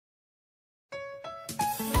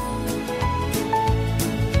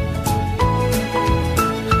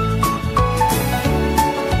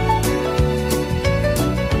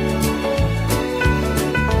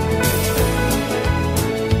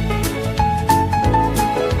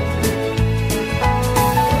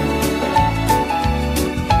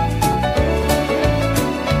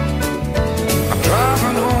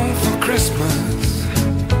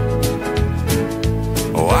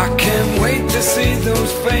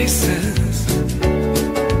faces.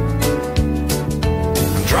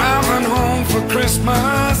 I'm driving home for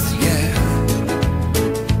Christmas, yeah.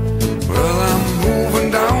 Well, I'm moving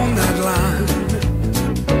down that line,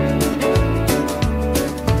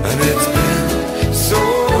 and it's been so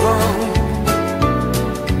long,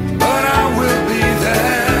 but I will be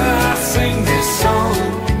there. I sing this song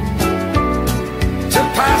to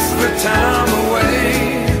pass the time away,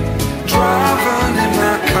 driving in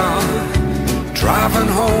my car,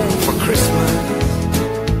 driving home for Christmas.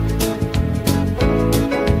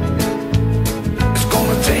 It's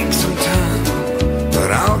gonna take some time, but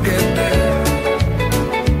I'll get there.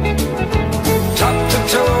 Top to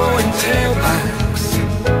toe and tailbacks.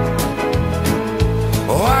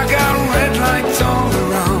 Oh, I got red lights all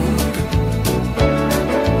around,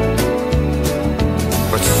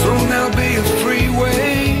 but soon there'll be a freeway,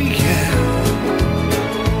 yeah.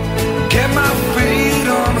 Get my feet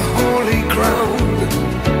on holy ground.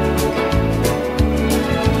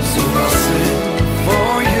 So I'll sing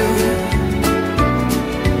for you,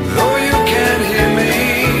 though you can't hear me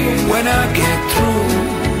when I get through,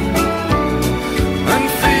 and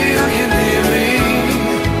feel you near me.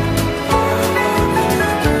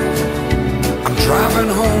 I'm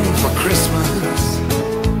driving home for Christmas,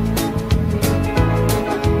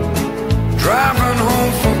 driving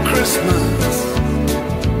home for Christmas,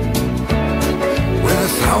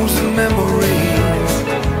 with 1,000 memories.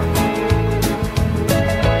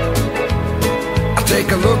 I'll take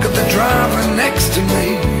a look at the driver next to me.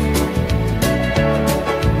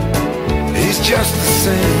 He's just the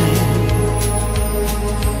same,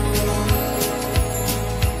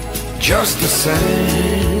 just the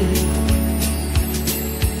same.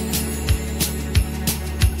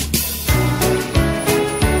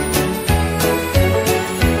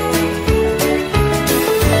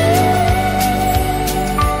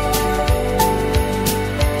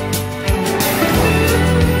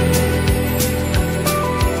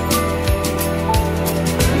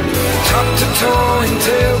 Towing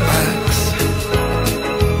tailbacks.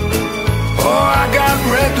 Oh, I got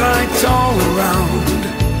red lights all around.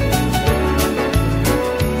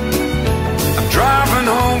 I'm driving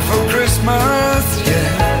home for Christmas,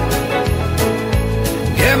 yeah.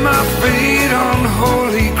 Get my feet on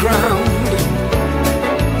holy ground.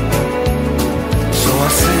 So I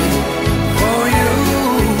sing for you,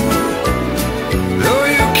 though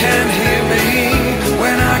you can't hear me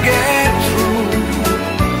when I get through.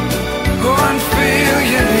 Go and feel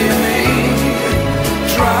you near me,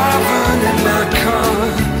 driving in my car,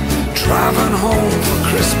 driving home for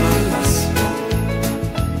Christmas.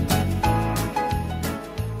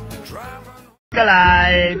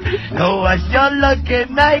 Lại đâu à cho là cái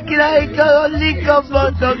này có lý có vô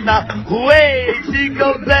tâm nào huê chỉ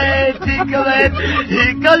có về thì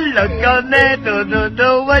có là con nè đồ đồ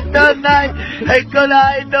đồ với tớ này hay có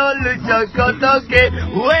lại đó lựa chọn con đó kì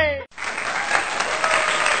huê.